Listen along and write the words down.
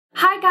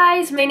Hi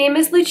guys, my name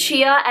is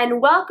Lucia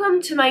and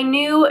welcome to my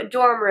new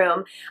dorm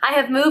room. I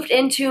have moved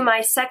into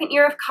my second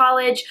year of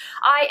college.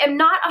 I am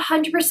not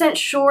 100%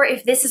 sure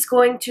if this is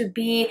going to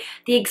be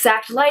the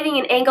exact lighting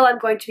and angle I'm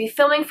going to be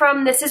filming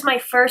from. This is my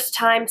first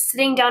time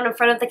sitting down in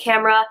front of the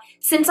camera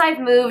since I've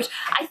moved.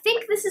 I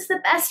think this is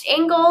the best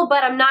angle,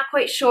 but I'm not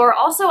quite sure.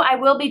 Also, I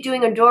will be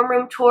doing a dorm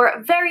room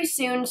tour very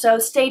soon, so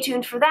stay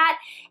tuned for that.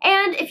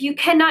 And if you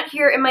cannot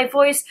hear in my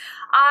voice,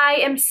 I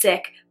am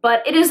sick,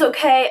 but it is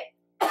okay.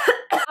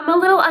 I'm a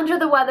little under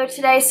the weather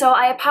today, so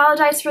I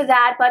apologize for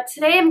that, but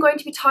today I'm going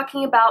to be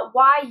talking about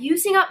why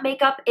using up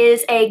makeup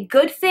is a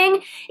good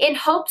thing in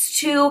hopes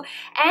to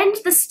end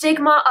the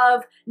stigma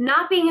of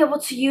not being able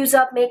to use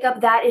up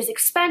makeup that is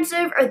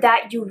expensive or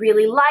that you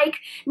really like.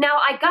 Now,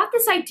 I got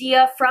this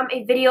idea from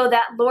a video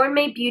that Lauren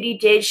May Beauty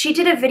did. She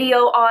did a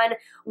video on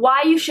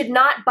why you should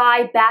not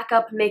buy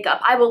backup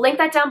makeup. I will link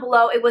that down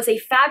below. It was a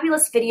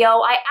fabulous video.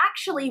 I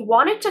actually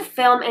wanted to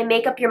film a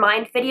Make Up Your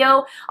Mind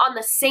video on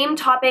the same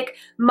topic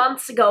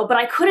months ago, but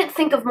I couldn't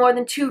think of more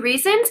than 2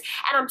 reasons,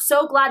 and I'm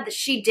so glad that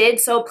she did,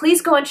 so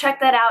please go and check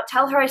that out.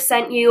 Tell her I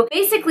sent you.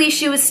 Basically,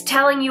 she was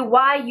telling you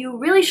why you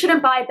really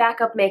shouldn't buy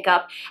backup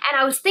makeup, and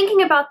I was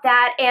thinking about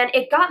that, and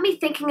it got me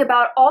thinking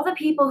about all the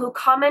people who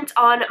comment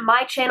on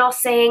my channel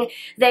saying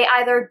they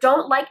either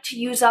don't like to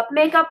use up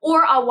makeup,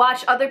 or I'll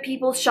watch other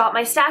people shop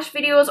my stash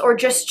videos, or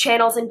just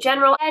channels in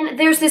general, and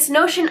there's this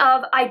notion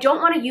of I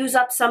don't want to use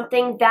up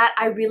something that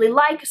I really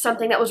like,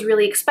 something that was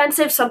really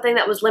expensive, something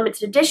that was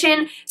limited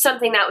edition,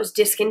 something that was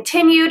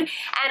discontinued,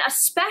 and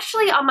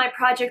especially on my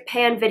Project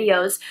Pan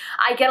videos,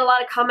 I get a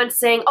lot of comments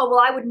saying, oh, well,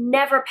 I would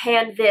never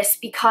pan this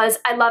because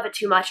I love it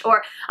too much,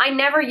 or I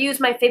never use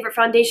my favorite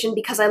foundation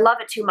because I love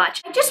it too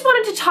much. I just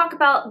wanted to talk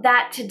about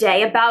that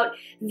today, about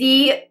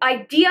the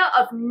idea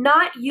of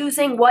not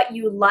using what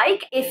you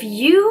like. If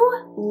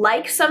you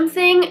like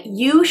something,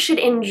 you should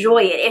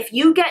enjoy it. If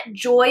you get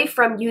joy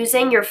from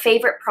using your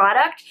favorite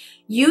product,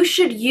 you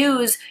should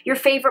use your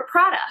favorite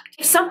product.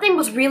 If something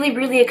was really,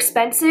 really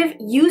expensive,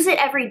 use it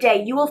every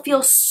day. You will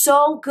feel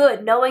so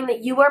good knowing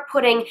that you are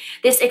putting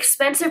this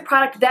expensive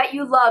product that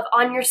you love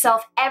on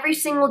yourself every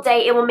single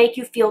day. It will make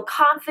you feel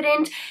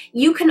confident.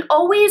 You can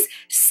always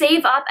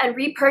save up and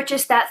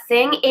repurchase that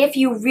thing if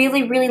you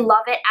really, really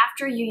love it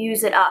after you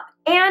use it up.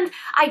 And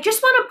I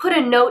just want to put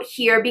a note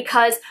here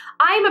because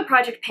I'm a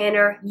Project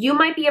Panner, you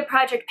might be a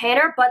Project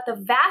Panner, but the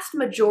vast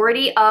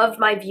majority of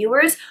my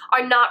viewers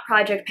are not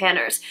Project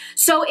Panners.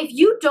 So if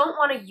you don't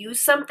want to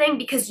use something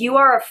because you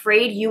are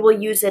afraid you will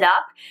use it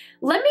up,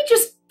 let me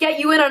just get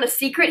you in on a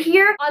secret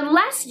here.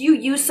 Unless you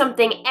use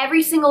something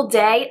every single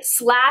day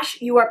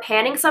 / you are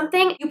panning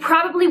something, you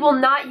probably will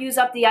not use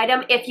up the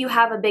item if you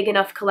have a big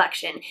enough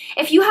collection.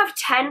 If you have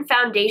 10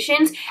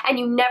 foundations and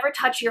you never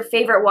touch your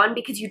favorite one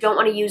because you don't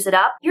want to use it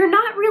up, you're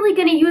not really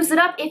going to use it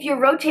up if you're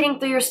rotating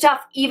through your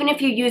stuff, even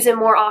if you use it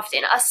more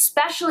often.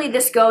 Especially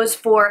this goes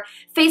for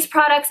face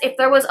products. If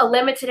there was a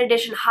limited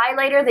edition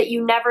highlighter that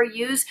you never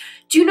use,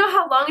 do you know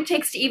how long it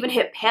takes to even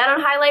hit pan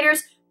on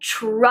highlighters?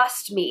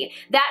 Trust me,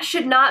 that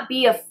should not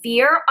be a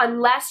fear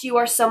unless you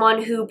are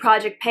someone who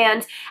project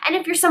pans. And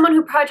if you're someone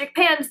who project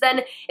pans,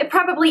 then it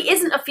probably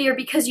isn't a fear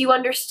because you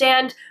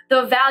understand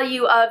the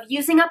value of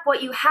using up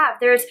what you have.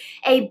 There's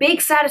a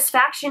big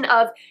satisfaction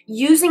of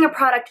using a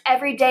product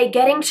every day,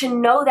 getting to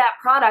know that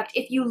product.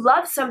 If you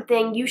love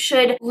something, you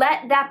should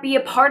let that be a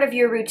part of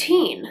your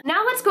routine.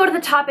 Now let's go to the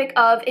topic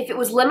of if it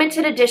was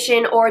limited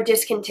edition or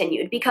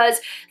discontinued, because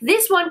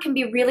this one can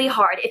be really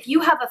hard. If you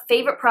have a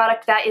favorite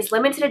product that is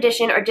limited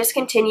edition or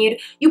discontinued,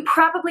 you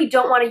probably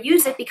don't want to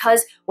use it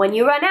because when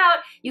you run out,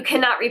 you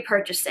cannot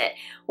repurchase it.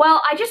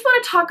 Well, I just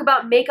want to talk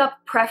about makeup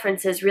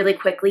preferences really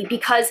quickly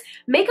because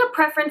makeup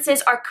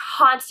preferences are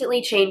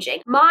constantly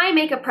changing. My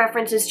makeup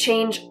preferences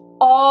change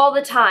all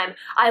the time.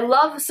 I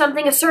love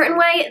something a certain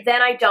way,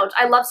 then I don't.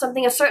 I love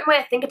something a certain way,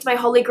 I think it's my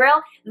holy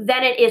grail,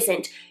 then it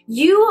isn't.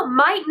 You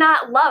might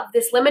not love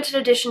this limited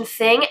edition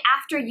thing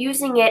after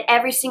using it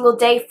every single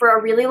day for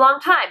a really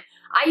long time.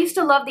 I used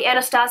to love the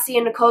Anastasia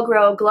Nicole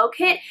Grow Glow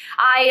Kit.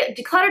 I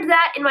decluttered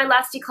that in my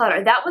last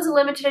declutter. That was a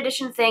limited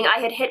edition thing. I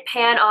had hit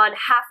pan on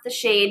half the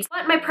shades,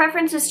 but my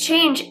preferences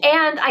change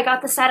and I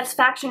got the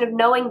satisfaction of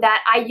knowing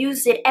that I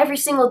used it every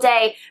single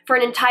day for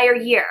an entire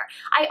year.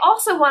 I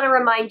also want to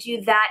remind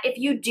you that if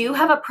you do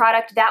have a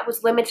product that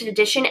was limited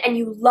edition and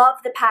you love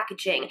the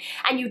packaging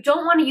and you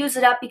don't want to use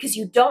it up because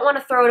you don't want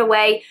to throw it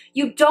away,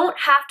 you don't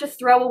have to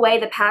throw away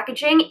the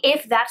packaging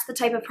if that's the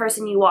type of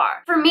person you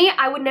are. For me,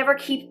 I would never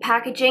keep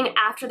packaging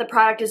after the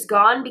product is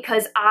gone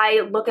because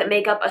I look at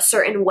makeup a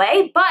certain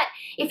way, but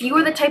if you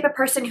are the type of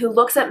person who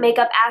looks at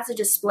makeup as a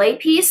display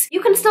piece,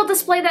 you can still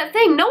display that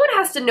thing. No one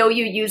has to know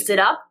you used it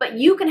up, but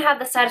you can have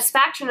the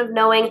satisfaction of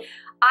knowing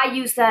I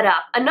use that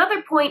up.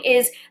 Another point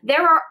is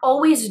there are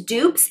always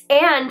dupes,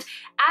 and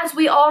as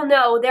we all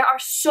know, there are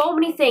so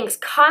many things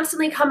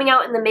constantly coming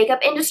out in the makeup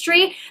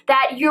industry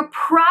that you're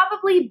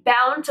probably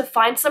bound to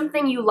find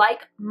something you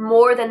like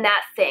more than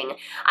that thing.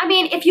 I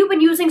mean, if you've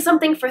been using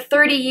something for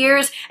 30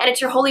 years and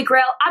it's your holy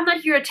grail, I'm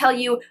not here to tell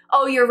you,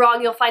 oh, you're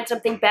wrong, you'll find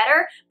something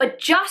better. But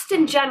just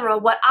in general,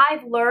 what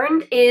I've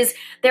learned is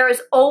there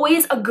is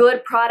always a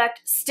good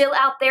product still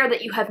out there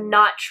that you have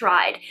not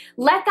tried.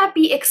 Let that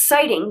be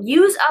exciting.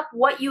 Use up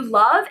what you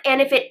love,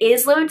 and if it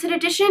is limited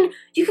edition,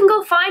 you can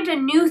go find a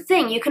new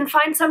thing. You can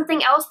find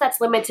something else that's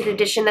limited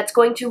edition that's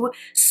going to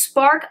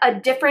spark a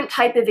different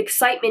type of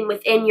excitement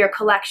within your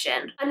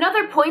collection.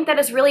 Another point that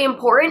is really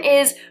important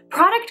is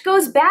product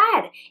goes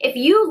bad. If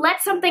you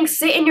let something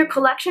sit in your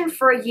collection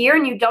for a year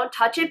and you don't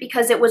touch it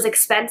because it was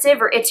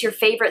expensive or it's your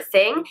favorite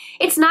thing,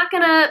 it's not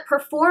gonna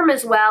perform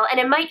as well, and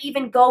it might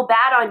even go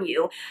bad on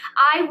you.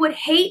 I would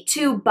hate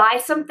to buy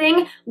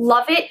something,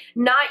 love it,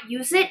 not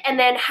use it, and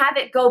then have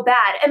it go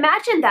bad.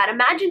 Imagine that.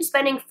 Imagine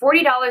spending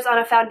 $40 on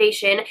a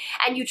foundation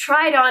and you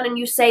try it on and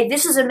you say,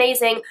 this is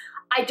amazing,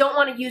 I don't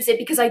want to use it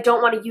because I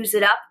don't want to use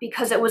it up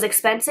because it was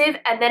expensive,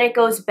 and then it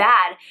goes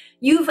bad.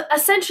 You've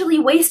essentially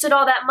wasted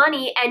all that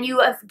money and you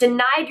have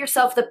denied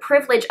yourself the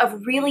privilege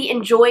of really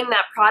enjoying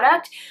that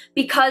product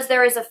because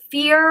there is a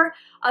fear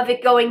of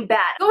it going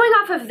bad. Going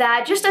off of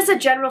that, just as a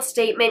general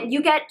statement,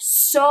 you get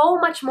so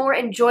much more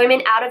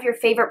enjoyment out of your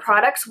favorite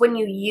products when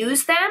you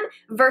use them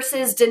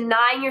versus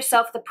denying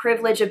yourself the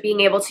privilege of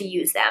being able to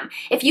use them.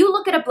 If you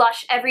look at a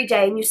blush every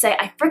day and you say,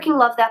 I freaking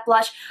love that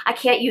blush, I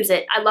can't use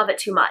it, I love it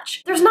too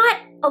much, there's not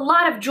a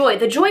lot of joy.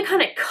 The joy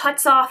kind of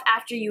cuts off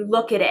after you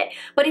look at it.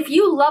 But if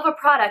you love a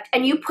product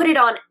and you put it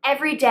on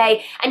every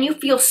day and you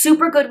feel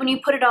super good when you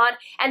put it on,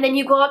 and then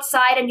you go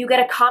outside and you get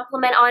a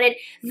compliment on it,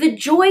 the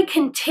joy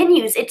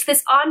continues. It's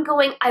this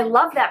ongoing, I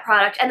love that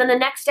product, and then the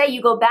next day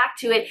you go back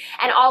to it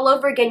and all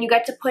over again you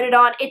get to put it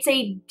on. It's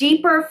a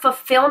deeper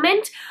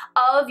fulfillment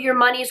of your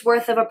money's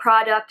worth of a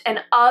product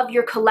and of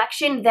your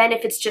collection than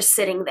if it's just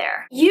sitting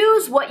there.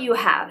 Use what you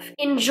have.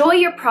 Enjoy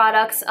your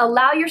products.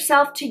 Allow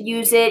yourself to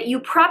use it. You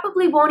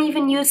probably won't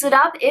even use it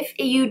up if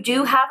you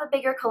do have a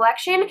bigger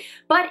collection,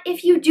 but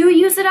if you do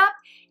use it up,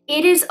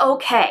 it is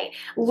okay.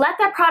 Let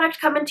that product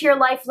come into your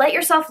life. Let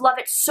yourself love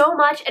it so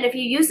much, and if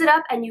you use it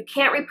up and you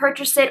can't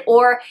repurchase it,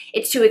 or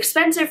it's too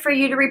expensive for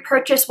you to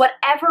repurchase,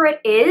 whatever it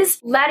is,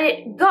 let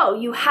it go.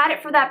 You had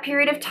it for that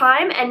period of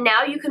time, and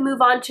now you can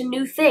move on to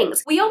new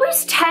things. We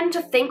always tend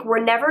to think we're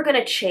never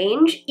gonna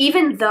change,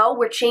 even though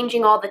we're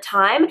changing all the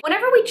time.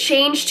 Whenever we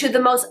change to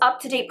the most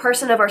up-to-date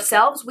person of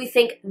ourselves, we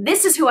think,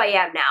 this is who I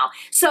am now.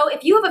 So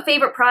if you have a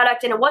favorite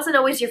product and it wasn't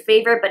always your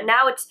favorite, but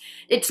now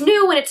it's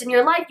new and it's in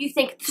your life, you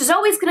think, this is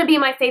always gonna be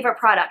my favorite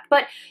product,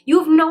 but you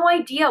have no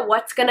idea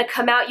what's gonna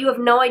come out. You have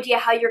no idea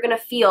how you're gonna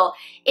feel.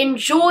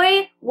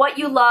 Enjoy what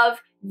you love,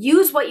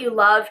 use what you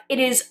love. It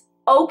is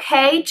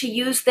okay to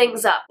use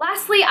things up.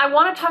 Lastly, I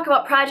want to talk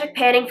about project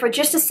panning for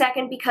just a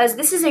second because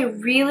this is a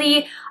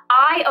really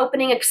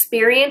eye-opening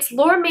experience.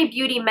 Lauren May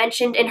Beauty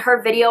mentioned in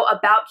her video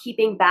about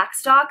keeping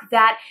backstock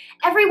that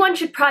everyone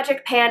should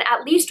project pan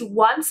at least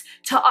once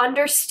to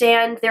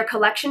understand their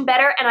collection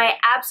better, and I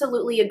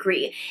absolutely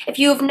agree. If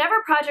you've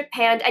never project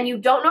panned and you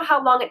don't know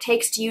how long it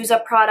takes to use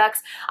up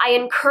products, I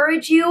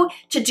encourage you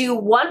to do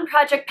one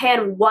project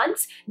pan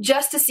once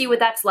just to see what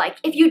that's like.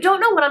 If you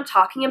don't know what I'm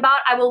talking about,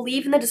 I will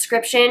leave in the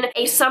description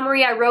a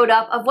summary I wrote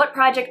up of what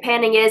project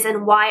panning is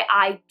and why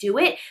I do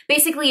it.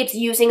 Basically, it's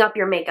using up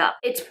your makeup.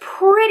 It's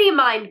pretty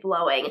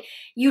mind-blowing.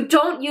 You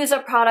don't use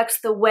up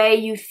products the way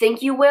you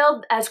think you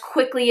will, as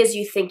quickly as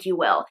you think you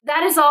will.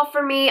 That is all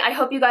for me. I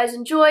hope you guys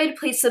enjoyed.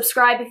 Please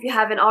subscribe if you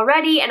haven't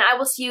already, and I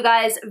will see you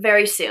guys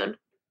very soon.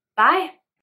 Bye!